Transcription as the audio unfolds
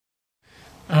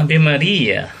Ave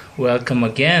Maria, welcome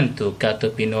again to Cato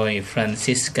Pinoy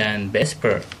Franciscan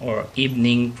VESPER or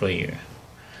Evening Prayer.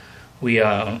 We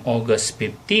are on August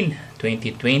 15,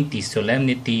 2020,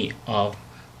 Solemnity of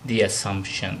the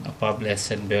Assumption of our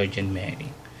Blessed Virgin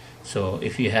Mary. So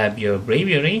if you have your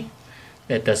breviary,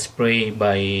 let us pray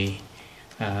by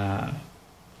the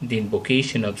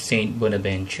invocation of Saint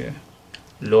Bonaventure.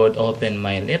 Lord, open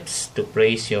my lips to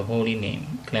praise your holy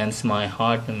name. Cleanse my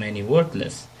heart from any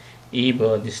worthless,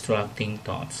 evil, distracting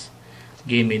thoughts.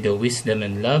 Give me the wisdom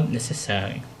and love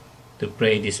necessary to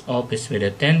pray this office with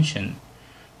attention,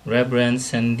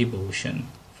 reverence, and devotion.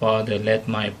 Father, let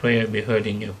my prayer be heard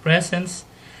in your presence,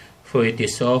 for it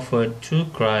is offered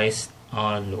through Christ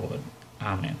our Lord.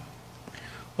 Amen.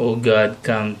 O God,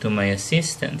 come to my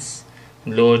assistance.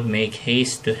 Lord, make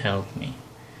haste to help me.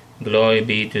 Glory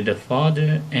be to the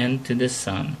Father, and to the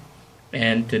Son,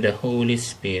 and to the Holy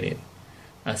Spirit,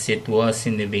 as it was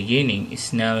in the beginning,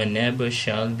 is now, and ever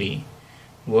shall be,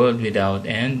 world without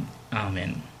end.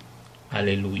 Amen.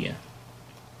 Alleluia.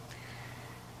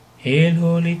 Hail,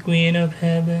 Holy Queen of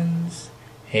Heavens!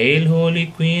 Hail, Holy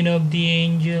Queen of the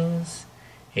Angels!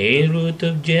 Hail, Root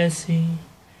of Jesse!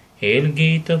 Hail,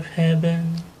 Gate of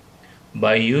Heaven!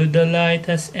 By you the light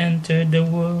has entered the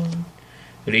world.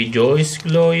 Rejoice,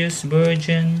 glorious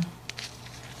Virgin,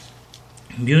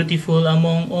 beautiful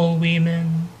among all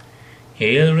women.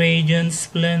 Hail, radiant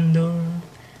splendor,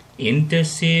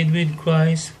 intercede with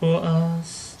Christ for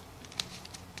us.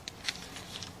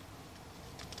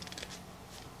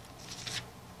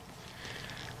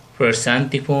 First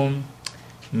antiphon.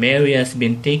 Mary has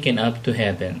been taken up to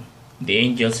heaven. The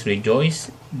angels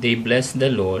rejoice, they bless the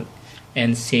Lord,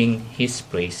 and sing his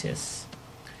praises.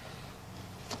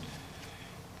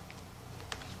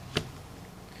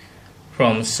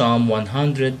 From Psalm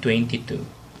 122.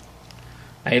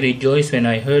 I rejoiced when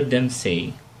I heard them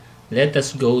say, let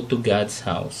us go to God's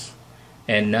house.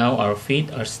 And now our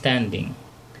feet are standing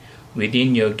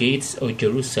within your gates, O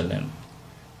Jerusalem.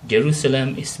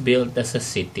 Jerusalem is built as a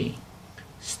city,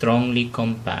 strongly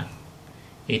compact.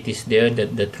 It is there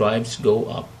that the tribes go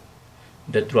up,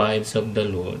 the tribes of the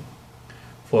Lord.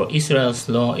 For Israel's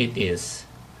law it is,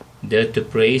 there to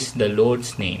praise the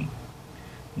Lord's name.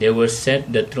 There were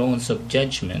set the thrones of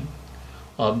judgment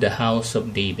of the house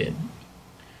of David.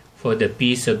 For the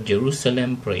peace of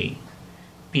Jerusalem pray,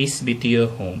 peace be to your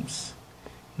homes.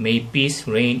 May peace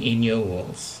reign in your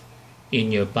walls,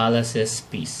 in your palaces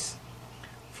peace.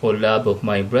 For love of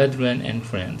my brethren and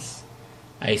friends,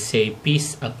 I say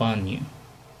peace upon you.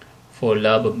 For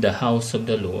love of the house of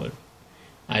the Lord,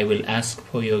 I will ask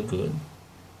for your good.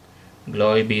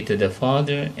 Glory be to the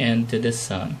Father, and to the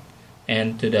Son,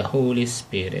 and to the Holy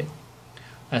Spirit,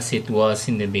 as it was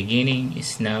in the beginning,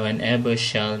 is now, and ever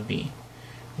shall be,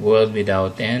 world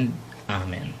without end.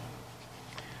 Amen.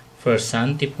 First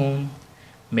antiphon.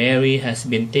 Mary has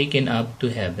been taken up to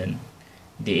heaven.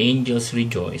 The angels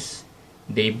rejoice.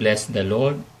 They bless the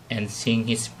Lord and sing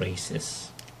his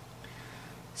praises.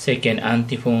 Second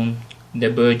antiphon. The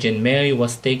Virgin Mary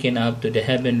was taken up to the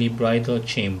heavenly bridal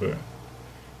chamber,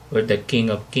 where the King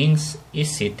of Kings is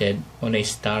seated on a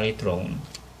starry throne.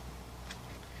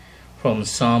 From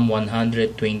Psalm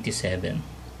 127.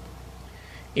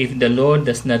 If the Lord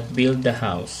does not build the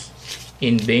house,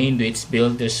 in vain do its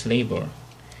builders labor.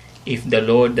 If the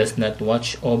Lord does not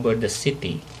watch over the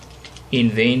city,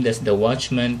 in vain does the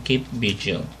watchman keep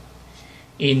vigil.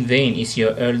 In vain is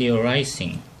your early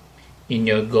rising, in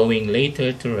your going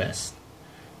later to rest.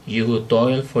 You who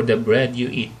toil for the bread you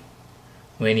eat,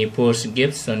 when he pours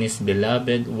gifts on his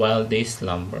beloved while they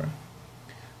slumber.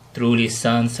 Truly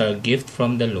sons are a gift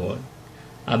from the Lord,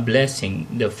 a blessing,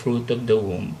 the fruit of the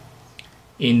womb.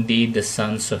 Indeed, the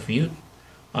sons of youth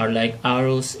are like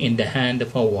arrows in the hand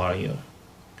of a warrior.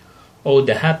 Oh,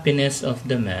 the happiness of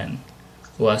the man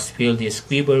who has filled his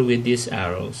quiver with these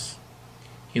arrows.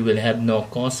 He will have no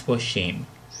cause for shame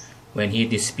when he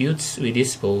disputes with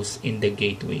his foes in the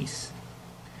gateways.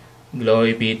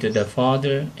 Glory be to the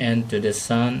Father, and to the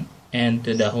Son, and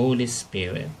to the Holy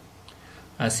Spirit,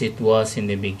 as it was in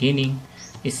the beginning,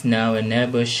 is now, and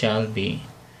ever shall be,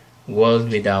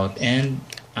 world without end.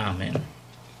 Amen.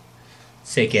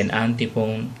 Second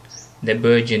antiphon. The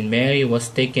Virgin Mary was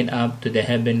taken up to the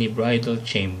heavenly bridal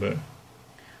chamber,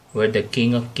 where the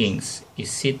King of Kings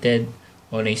is seated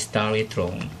on a starry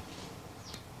throne.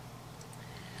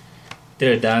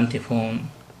 Third antiphon.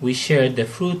 We share the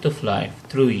fruit of life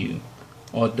through you,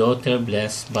 O daughter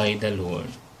blessed by the Lord.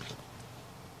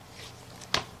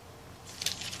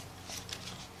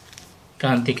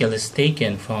 Canticle is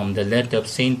taken from the letter of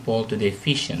St. Paul to the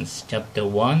Ephesians, chapter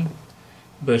 1,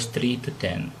 verse 3 to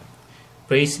 10.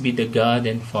 Praise be the God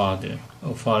and Father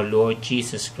of our Lord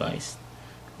Jesus Christ,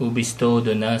 who bestowed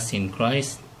on us in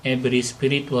Christ every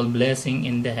spiritual blessing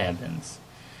in the heavens.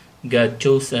 God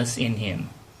chose us in Him,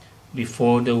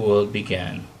 before the world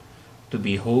began, to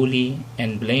be holy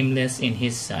and blameless in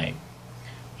His sight.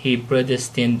 He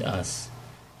predestined us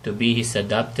to be His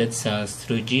adopted sons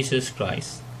through Jesus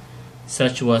Christ.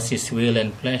 Such was His will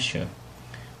and pleasure,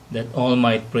 that all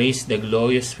might praise the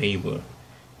glorious favor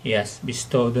He has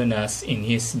bestowed on us in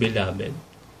His Beloved.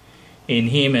 In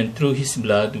Him and through His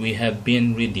blood we have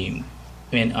been redeemed,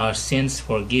 and our sins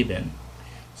forgiven.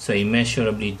 So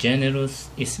immeasurably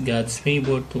generous is God's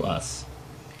favor to us.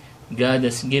 God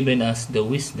has given us the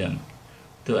wisdom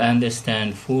to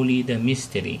understand fully the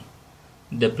mystery,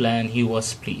 the plan He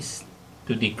was pleased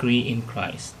to decree in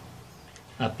Christ,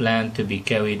 a plan to be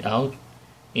carried out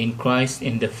in Christ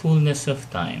in the fullness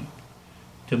of time,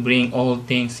 to bring all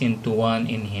things into one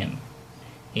in Him,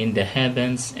 in the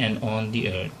heavens and on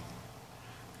the earth.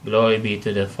 Glory be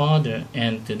to the Father,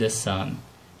 and to the Son,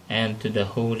 and to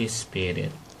the Holy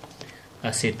Spirit,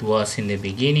 as it was in the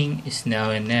beginning, is now,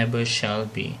 and ever shall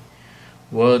be,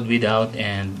 world without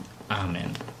end.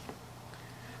 Amen.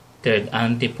 Third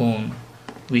antiphon.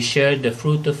 We share the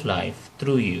fruit of life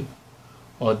through you,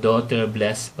 O daughter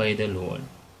blessed by the Lord.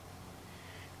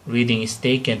 Reading is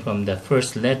taken from the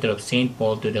first letter of St.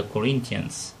 Paul to the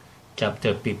Corinthians,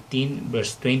 chapter 15,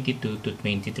 verse 22 to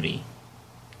 23.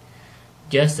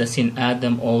 Just as in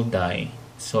Adam all die,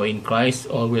 so in Christ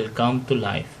all will come to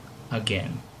life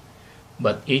again,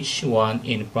 but each one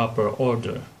in proper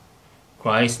order.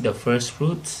 Christ the first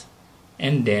fruits,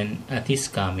 and then at His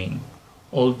coming,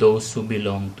 all those who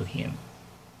belong to Him.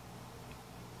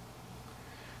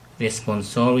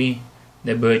 Responsory.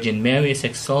 The Virgin Mary is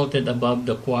exalted above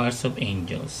the choirs of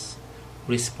angels.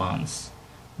 Response.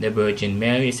 The Virgin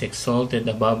Mary is exalted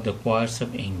above the choirs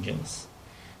of angels.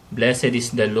 Blessed is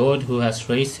the Lord who has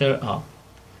raised her up.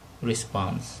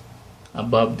 Response.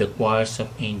 Above the choirs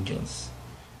of angels.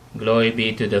 Glory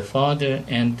be to the Father,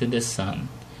 and to the Son,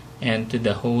 and to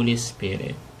the Holy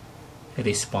Spirit.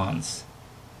 Response.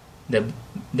 The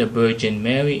Virgin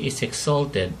Mary is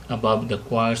exalted above the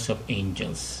choirs of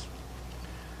angels.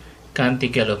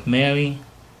 Canticle of Mary.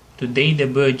 Today the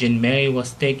Virgin Mary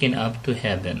was taken up to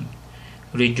heaven.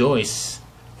 Rejoice,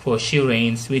 for she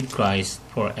reigns with Christ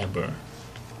forever.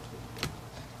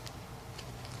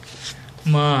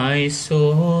 My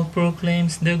soul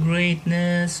proclaims the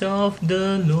greatness of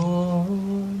the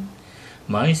Lord.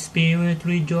 My spirit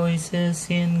rejoices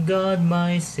in God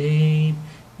my Savior.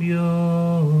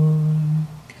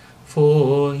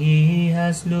 For He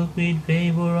has looked with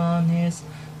favor on His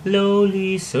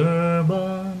lowly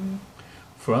servant.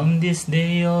 From this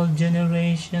day all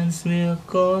generations will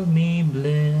call me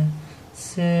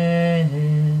blessed.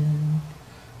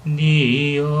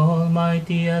 The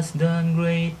Almighty has done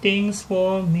great things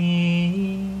for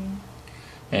me,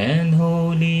 and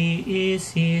holy is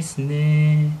His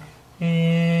name.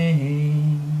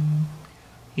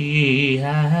 He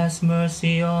has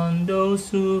mercy on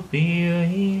those who fear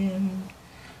Him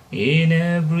in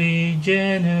every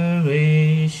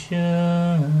generation.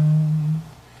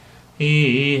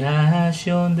 He has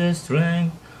shown the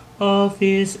strength of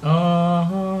His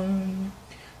arm.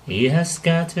 He has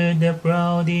scattered the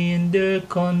proud in their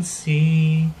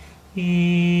conceit.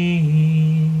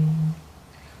 He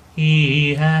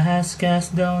has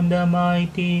cast down the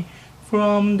mighty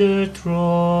from their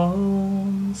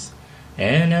thrones,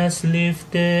 and has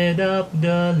lifted up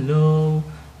the lowly.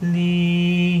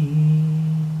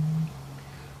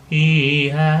 He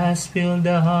has filled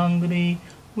the hungry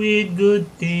with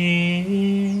good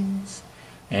things,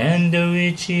 and the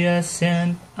rich He has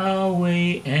sent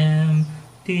away empty.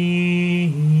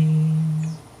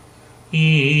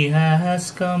 He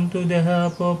has come to the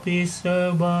help of His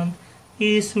servant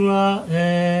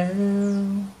Israel,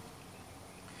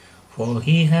 for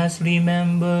He has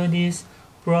remembered His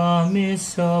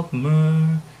promise of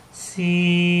mercy,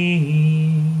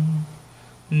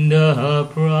 the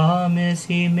promise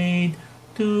He made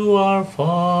to our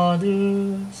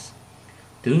fathers,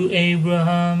 to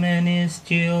Abraham and his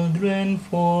children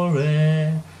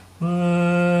forever.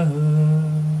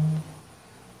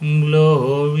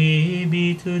 Glory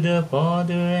be to the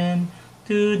Father, and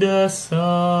to the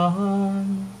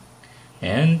Son,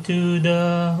 and to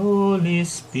the Holy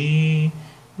Spirit,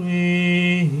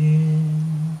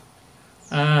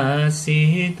 as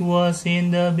it was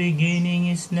in the beginning,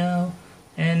 is now,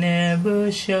 and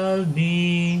ever shall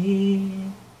be,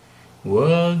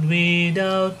 world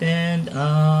without end.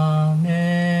 Amen.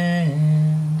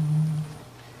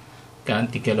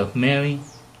 Canticle of Mary.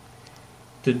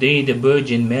 Today the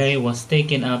Virgin Mary was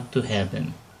taken up to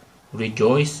heaven.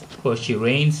 Rejoice, for she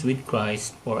reigns with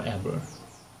Christ forever.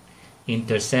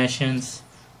 Intercessions,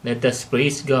 let us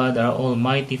praise God our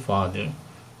Almighty Father,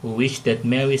 who wished that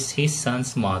Mary, his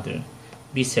Son's mother,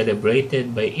 be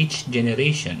celebrated by each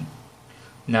generation.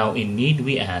 Now in need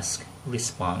we ask.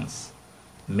 Response.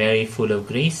 Mary, full of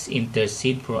grace,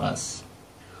 intercede for us.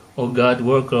 O God,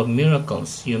 worker of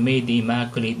miracles, you made the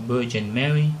Immaculate Virgin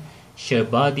Mary share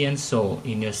body and soul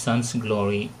in your Son's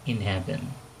glory in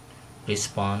heaven.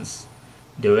 Response.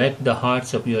 Direct the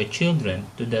hearts of your children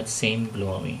to that same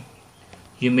glory.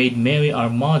 You made Mary our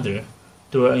mother.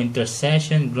 Through her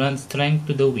intercession, grant strength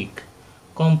to the weak,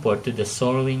 comfort to the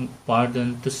sorrowing,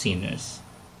 pardon to sinners.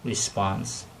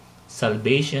 Response.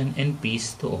 Salvation and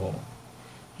peace to all.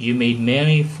 You made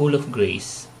Mary full of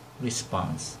grace.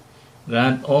 Response.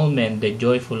 Grant all men the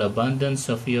joyful abundance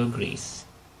of your grace.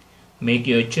 Make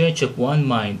your church of one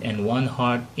mind and one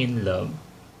heart in love.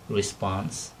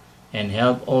 Response. And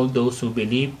help all those who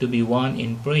believe to be one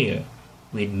in prayer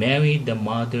with Mary, the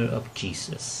Mother of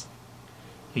Jesus.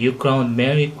 You crowned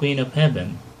Mary Queen of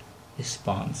Heaven.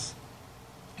 Response.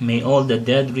 May all the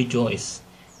dead rejoice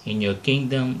in your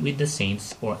kingdom with the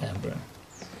saints forever.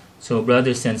 So,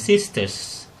 brothers and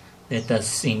sisters, let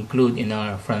us include in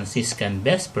our Franciscan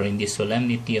Vesper, in the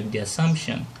Solemnity of the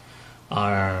Assumption,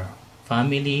 our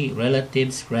family,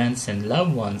 relatives, friends, and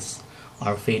loved ones,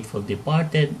 our faithful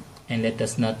departed, and let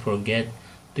us not forget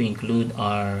to include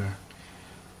our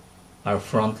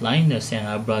frontliners and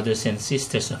our brothers and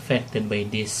sisters affected by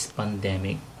this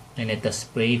pandemic. And let us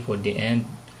pray for the end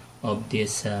of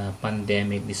this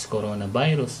pandemic, this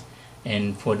coronavirus,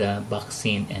 and for the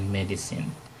vaccine and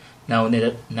medicine. Now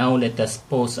let us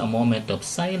pause a moment of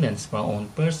silence for our own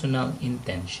personal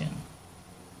intention.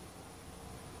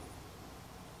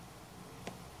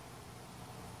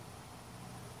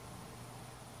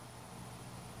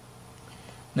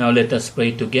 Now let us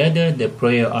pray together the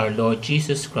prayer our Lord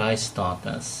Jesus Christ taught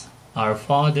us. Our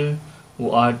Father,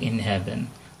 who art in heaven,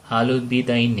 hallowed be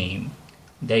thy name.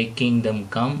 Thy kingdom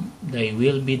come, thy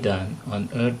will be done, on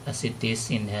earth as it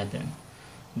is in heaven.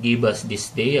 Give us this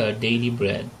day our daily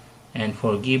bread, and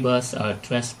forgive us our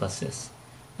trespasses,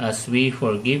 as we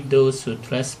forgive those who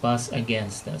trespass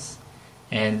against us.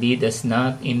 And lead us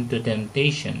not into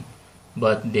temptation,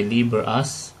 but deliver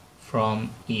us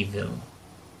from evil.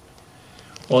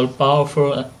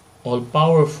 All-powerful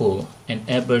and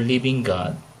ever-living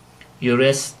God, you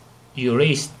raised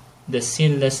the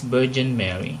sinless Virgin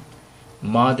Mary,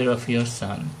 Mother of your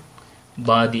Son,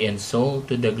 body and soul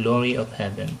to the glory of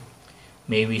heaven.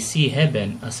 May we see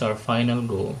heaven as our final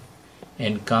goal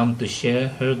and come to share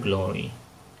her glory.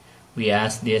 We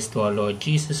ask this to our Lord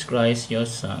Jesus Christ, your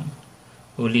Son,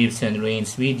 who lives and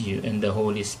reigns with you in the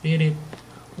Holy Spirit,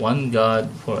 one God,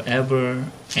 forever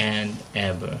and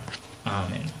ever.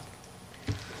 Amen.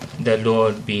 The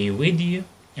Lord be with you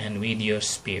and with your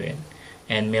spirit.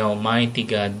 And may Almighty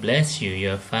God bless you,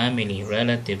 your family,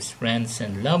 relatives, friends,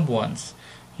 and loved ones,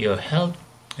 your health,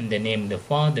 in the name of the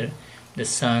Father, the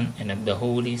Son, and of the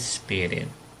Holy Spirit.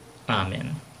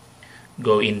 Amen.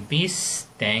 Go in peace.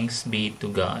 Thanks be to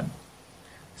God.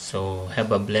 So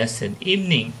have a blessed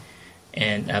evening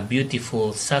and a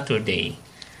beautiful Saturday.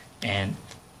 And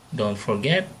don't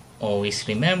forget, always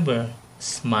remember,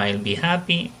 smile, be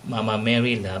happy. Mama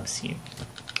Mary loves you.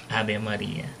 Ave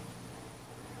Maria.